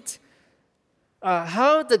to read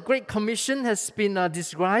how the Great Commission has been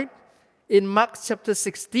described in Mark chapter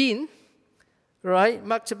 16, right?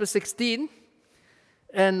 Mark chapter 16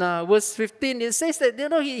 and verse 15, it says that,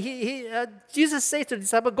 Jesus says to the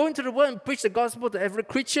disciples, go into the world and preach the gospel to every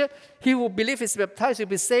creature. He who believes is baptized will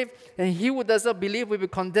be saved, and he who does not believe will be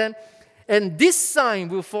condemned. And this sign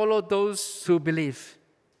will follow those who believe.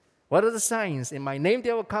 What are the signs? In my name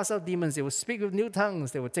they will cast out demons, they will speak with new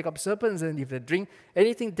tongues, they will take up serpents, and if they drink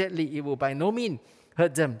anything deadly, it will by no means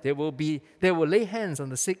hurt them. They will lay hands on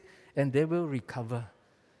the sick, and they will recover.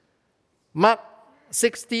 Mark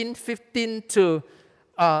 16, 15 to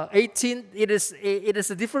 18, it is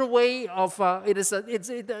a different way of,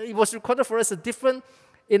 it was recorded for us in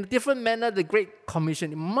a different manner, the Great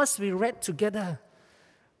Commission. It must be read together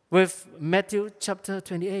with Matthew chapter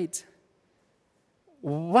 28.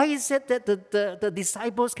 Why is it that the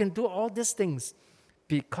disciples can do all these things?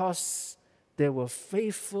 Because they were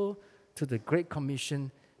faithful to the Great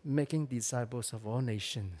Commission, making disciples of all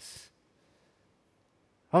nations.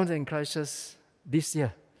 I want to encourage us this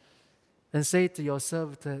year and say to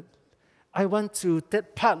yourself that I want to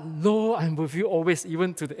take part, Lord, I'm with you always,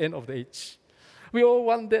 even to the end of the age. We all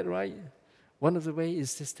want that, right? One of the ways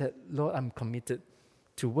is just that, Lord, I'm committed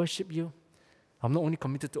to worship you. I'm not only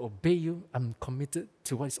committed to obey you, I'm committed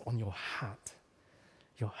to what is on your heart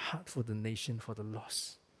for the nation, for the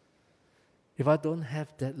lost. If I don't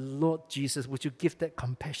have that, Lord Jesus, would you give that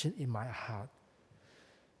compassion in my heart?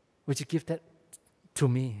 Would you give that to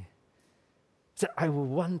me? That I will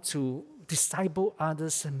want to disciple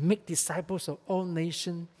others and make disciples of all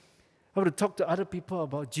nations. I want to talk to other people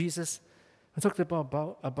about Jesus. I talk to them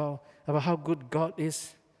about how good God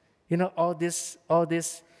is. All this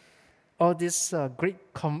great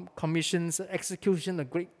commissions, execution, a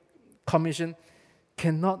great commission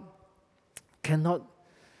cannot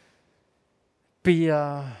be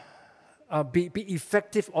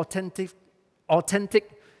effective, authentic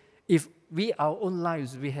if our own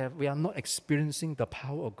lives we are not experiencing the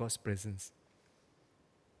power of God's presence.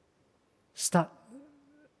 Start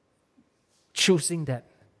choosing that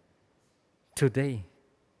today,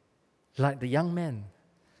 like the young man.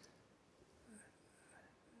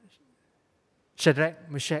 Shadrach,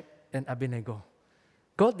 Meshach, and Abednego.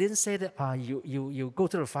 God didn't say that you go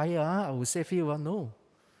to the fire, I will save you. No.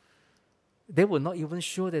 They were not even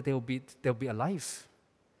sure that they'll be alive.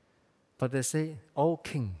 But they say, "O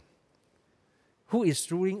King, who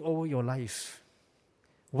is ruling over your life?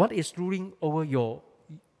 What is ruling over your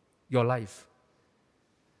life?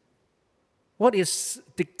 What is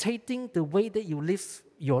dictating the way that you live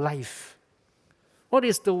your life? What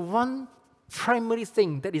is the one primary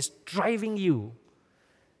thing that is driving you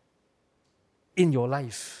in your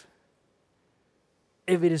life?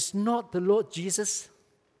 If it is not the Lord Jesus,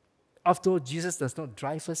 after all, Jesus does not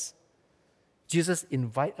drive us. Jesus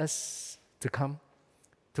invites us to come,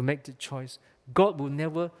 to make the choice. God will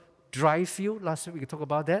never drive you. Last week we talked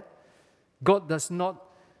about that. God does not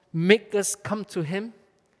make us come to Him,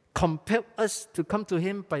 compel us to come to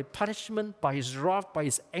Him by punishment, by His wrath, by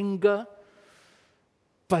His anger,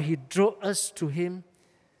 but He drew us to Him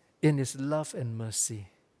in His love and mercy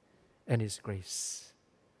and His grace.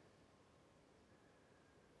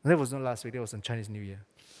 And that was not last week, that was on Chinese New Year.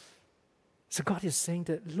 So God is saying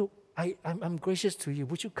that, look, I'm gracious to you.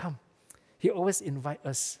 Would you come? He always invites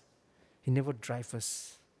us. He never drives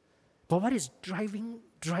us. But what is driving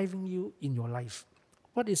you in your life?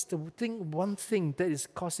 What is the one thing that is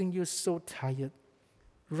causing you so tired,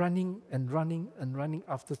 running and running and running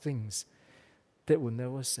after things that will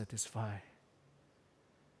never satisfy?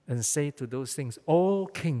 And say to those things, "O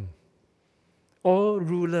King, O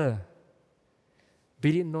ruler,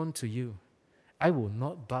 be it known to you, I will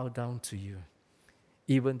not bow down to you,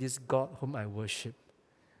 even this God whom I worship.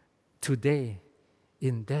 Today,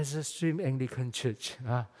 in Desert Stream Anglican Church,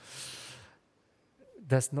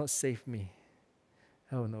 does not save me.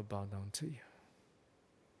 I will not bow down to you."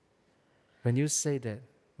 When you say that,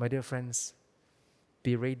 my dear friends,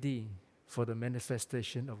 be ready for the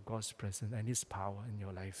manifestation of God's presence and His power in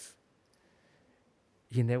your life.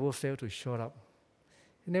 He never failed to show up.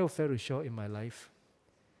 He never failed to show up in my life.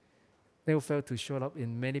 Never failed to show up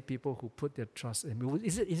in many people who put their trust in me.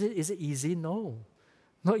 Is it easy? No.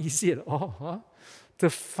 Not easy at all. The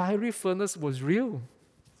fiery furnace was real.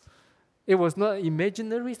 It was not an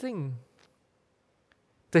imaginary thing.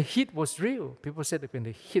 The heat was real. People said that when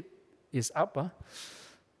the heat is up,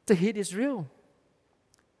 the heat is real.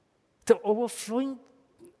 The overflowing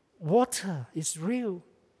water is real.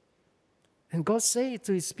 And God said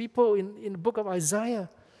to His people in the book of Isaiah,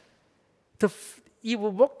 you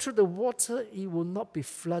will walk through the water, it will not be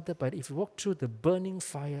flooded, but if you walk through the burning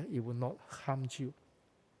fire, it will not harm you.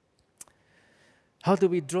 How do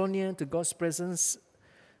we draw near to God's presence?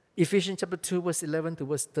 Ephesians chapter 2, verse 11 to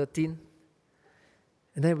verse 13.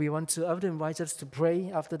 And then I want to invite us to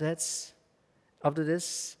pray after this.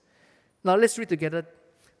 Now let's read together.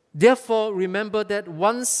 Therefore, remember that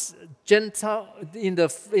once Gentile in the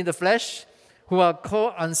flesh, who are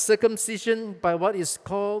called uncircumcision by what is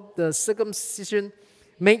called the circumcision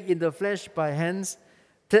made in the flesh by hands,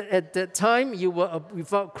 that at that time you were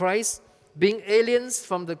without Christ, being aliens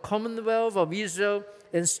from the commonwealth of Israel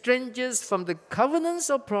and strangers from the covenants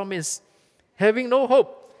of promise, having no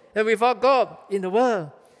hope and without God in the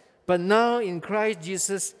world. But now in Christ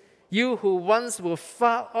Jesus, you who once were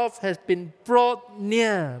far off have been brought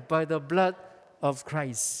near by the blood of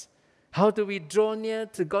Christ. How do we draw near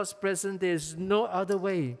to God's presence? There is no other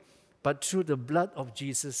way but through the blood of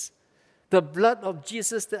Jesus. The blood of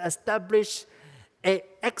Jesus that established an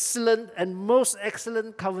excellent and most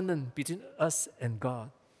excellent covenant between us and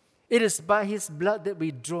God. It is by His blood that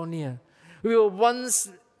we draw near. We were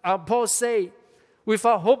once, Paul said,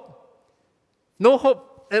 without hope, no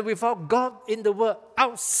hope, and without God in the world,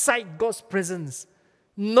 outside God's presence.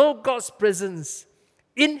 No God's presence,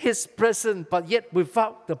 in His presence, but yet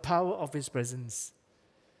without the power of His presence.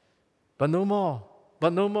 But no more,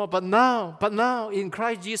 but now in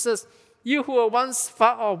Christ Jesus, you who were once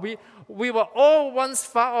far off, we were all once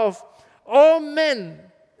far off. All men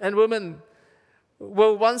and women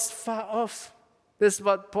were once far off. That's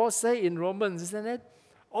what Paul says in Romans, isn't it?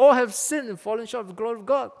 All have sinned and fallen short of the glory of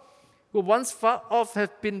God. Who once far off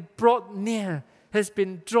have been brought near, has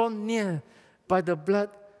been drawn near by the blood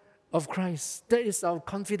of Christ. That is our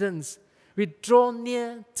confidence. We draw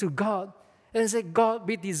near to God and say, God,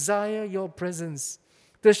 we desire your presence.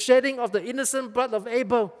 The shedding of the innocent blood of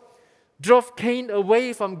Abel drove Cain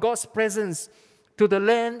away from God's presence to the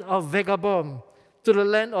land of vagabond, to the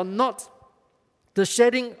land of Nod. The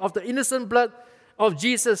shedding of the innocent blood of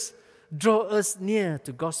Jesus draw us near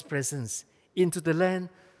to God's presence, into the land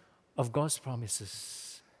of God's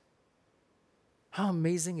promises. How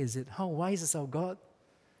amazing is it? How wise is our God?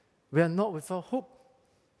 We are not without hope.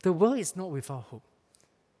 The world is not without hope.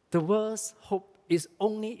 The world's hope is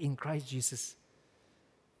only in Christ Jesus.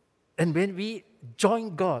 And when we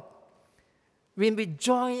join God, when we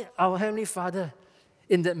join our Heavenly Father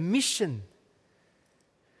in the mission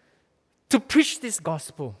to preach this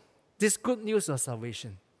gospel, this good news of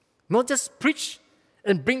salvation, not just preach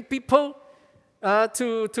and bring people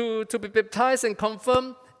to be baptized and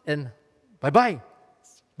confirmed and bye-bye.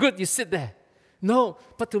 Good, you sit there. No,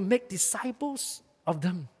 but to make disciples of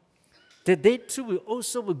them. That they too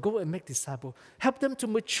will go and make disciples. Help them to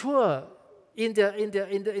mature in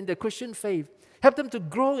their Christian faith. Help them to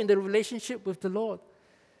grow in their relationship with the Lord.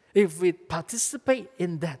 If we participate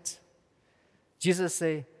in that, Jesus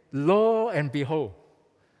said, lo and behold,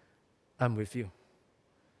 I'm with you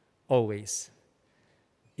always,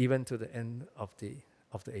 even to the end of the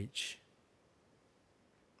age.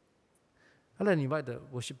 I'd like to invite the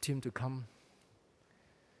worship team to come.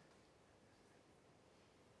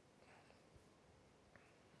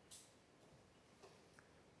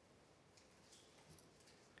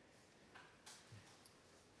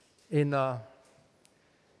 In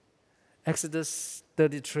Exodus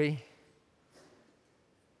 33,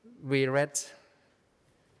 we read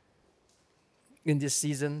in this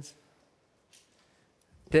season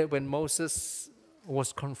that when Moses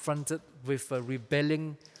was confronted with a rebellious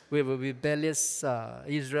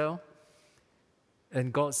Israel,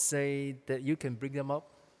 and God said that you can bring them up.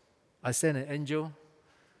 I send an angel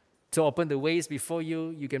to open the ways before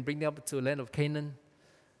you. You can bring them up to the land of Canaan,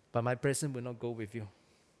 but my presence will not go with you.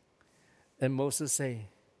 And Moses say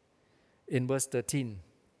in verse 13,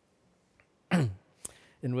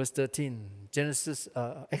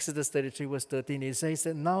 Exodus 33 verse 13, it says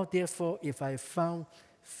that, now therefore, if I found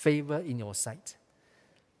favor in your sight,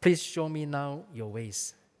 please show me now your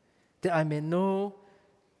ways, that I may know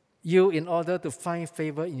you in order to find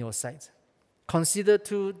favor in your sight. Consider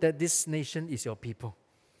too that this nation is your people.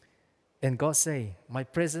 And God say, my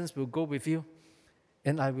presence will go with you,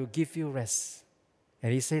 and I will give you rest.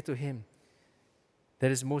 And he said to him, that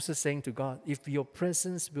is Moses saying to God, if your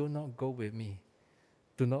presence will not go with me,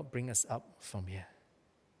 do not bring us up from here.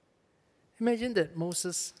 Imagine that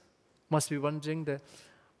Moses must be wondering that,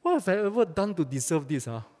 what have I ever done to deserve this?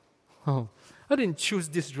 I didn't choose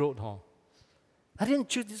this road. I didn't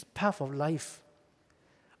choose this path of life.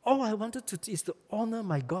 All I wanted to do is to honor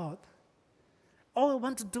my God. All I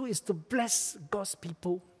want to do is to bless God's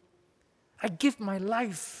people. I give my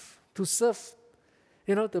life to serve,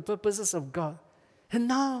 the purposes of God. And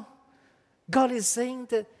now, God is saying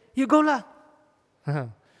that, you go lah.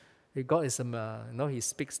 God is, he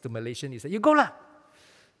speaks to Malaysian. He said, you go lah.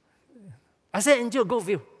 I said, angel, go with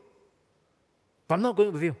you. But I'm not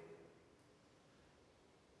going with you.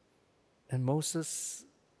 And Moses,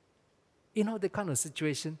 the kind of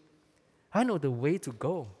situation, I know the way to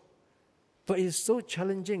go. But it's so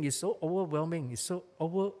challenging, it's so overwhelming, it's so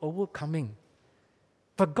overcoming.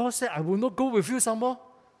 But God said, I will not go with you some more.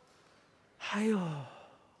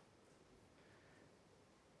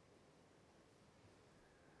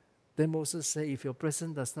 Then Moses said, if your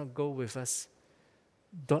presence does not go with us,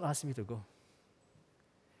 don't ask me to go.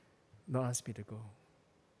 Don't ask me to go.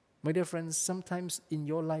 My dear friends, sometimes in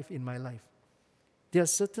your life, in my life, there are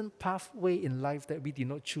certain pathways in life that we did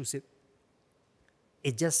not choose it.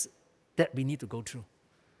 It's just that we need to go through.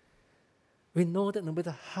 We know that no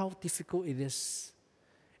matter how difficult it is,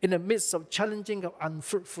 in the midst of challenging of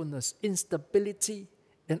unfruitfulness, instability,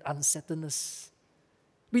 and unsettledness,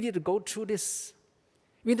 we need to go through this.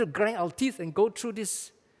 We need to grind our teeth and go through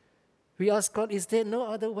this. We ask God, is there no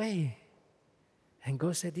other way? And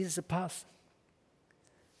God said, this is the path.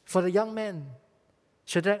 For the young men,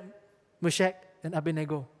 Shadrach, Meshach, and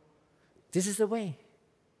Abednego, this is the way.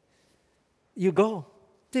 You go.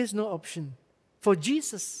 There's no option. For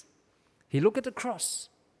Jesus, he looked at the cross,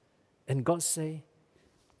 and God said,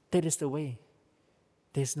 that is the way.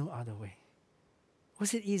 There's no other way.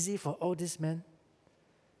 Was it easy for all these men?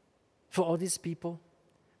 For all these people?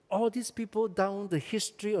 All these people down the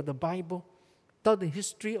history of the Bible, down the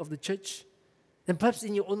history of the church, and perhaps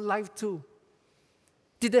in your own life too.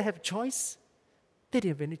 Did they have choice? They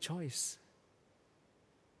didn't have any choice.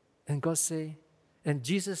 And God say, and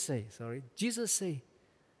Jesus say,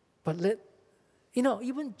 but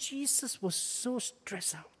even Jesus was so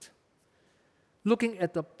stressed out, looking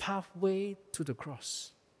at the pathway to the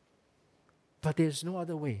cross. But there's no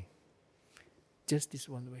other way, just this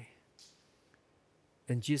one way.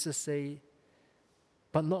 And Jesus say,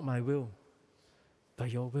 but not my will,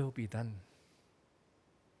 but your will be done.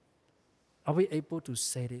 Are we able to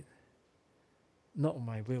say it? Not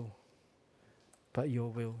my will, but your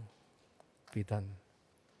will be done.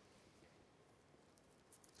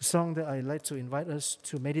 The song that I'd like to invite us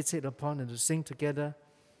to meditate upon and to sing together,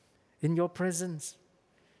 in your presence,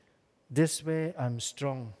 this way I'm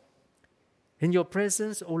strong. In your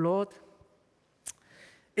presence, O Lord,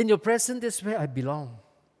 in your presence, this way I belong.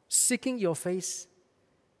 Seeking your face,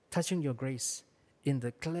 touching your grace, in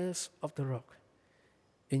the cleft of the rock.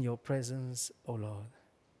 In your presence, O Lord.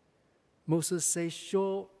 Moses says,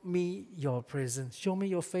 show me your presence, show me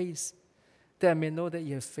your face, that I may know that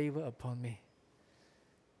you have favor upon me.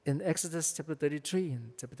 In Exodus chapter 33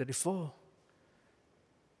 and chapter 34,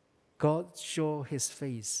 God showed his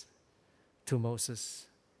face to Moses,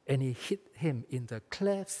 and he hid him in the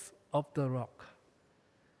cleft of the rock,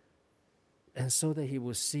 and so that he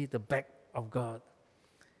would see the back of God,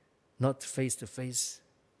 not face to face,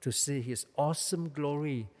 to see His awesome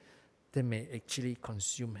glory that may actually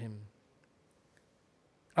consume him.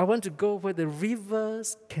 I want to go where the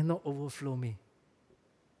rivers cannot overflow me.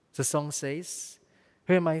 The song says,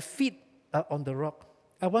 where my feet are on the rock.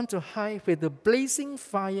 I want to hide where the blazing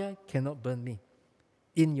fire cannot burn me.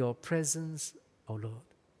 In your presence, O Lord.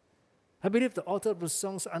 I believe the author of the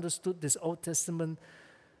songs understood this Old Testament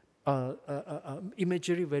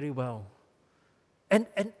imagery very well. And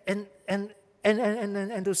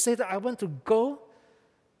to say that I want to go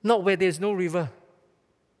not where there's no river.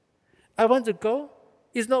 I want to go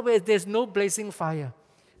is not where there's no blazing fire.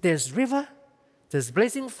 There's river, there's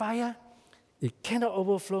blazing fire. It cannot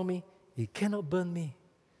overflow me. It cannot burn me.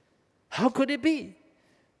 How could it be?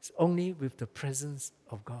 It's only with the presence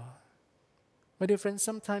of God. My dear friends,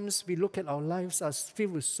 sometimes we look at our lives as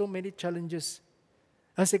filled with so many challenges.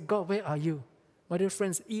 I say, God, where are you? My dear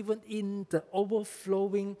friends, even in the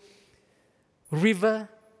overflowing river,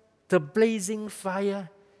 the blazing fire,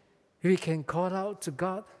 we can call out to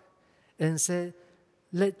God and say,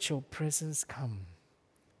 let your presence come.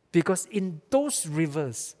 Because in those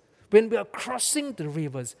rivers, when we are crossing the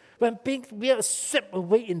rivers, when we are swept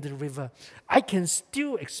away in the river, I can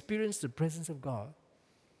still experience the presence of God.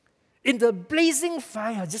 In the blazing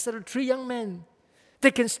fire, just like the three young men, they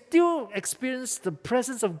can still experience the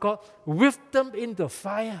presence of God with them in the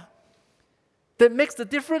fire. That makes the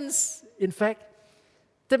difference, in fact.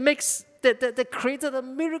 That created a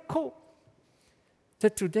miracle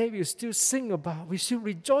that today we still sing about, we still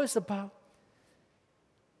rejoice about.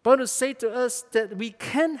 But I want to say to us that we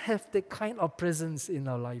can have that kind of presence in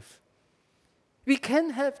our life. We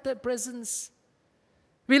can have that presence.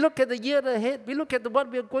 We look at the year ahead. We look at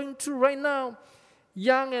what we are going through right now.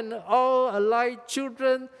 Young and all alike,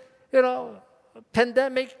 children,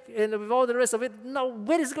 pandemic, and with all the rest of it. Now,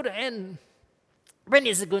 when is it going to end? When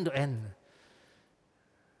is it going to end?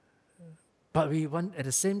 But we want, at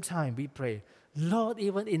the same time, we pray, Lord,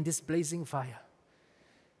 even in this blazing fire,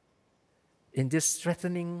 in this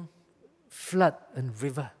threatening flood and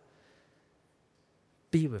river,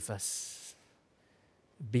 be with us.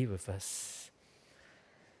 Be with us.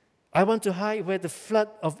 I want to hide where the flood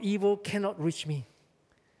of evil cannot reach me,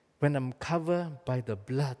 when I'm covered by the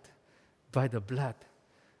blood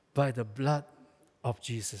of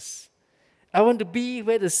Jesus. I want to be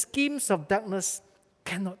where the schemes of darkness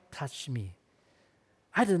cannot touch me.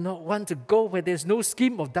 I do not want to go where there's no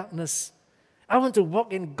scheme of darkness. I want to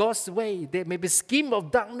walk in God's way. There may be scheme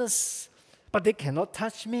of darkness, but they cannot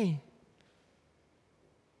touch me.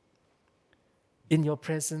 In your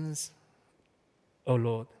presence, O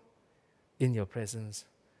Lord, in your presence,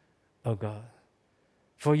 O God.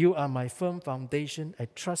 For you are my firm foundation. I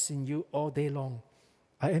trust in you all day long.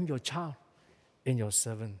 I am your child and your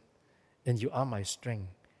servant, and you are my strength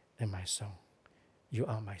and my song. You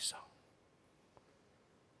are my song.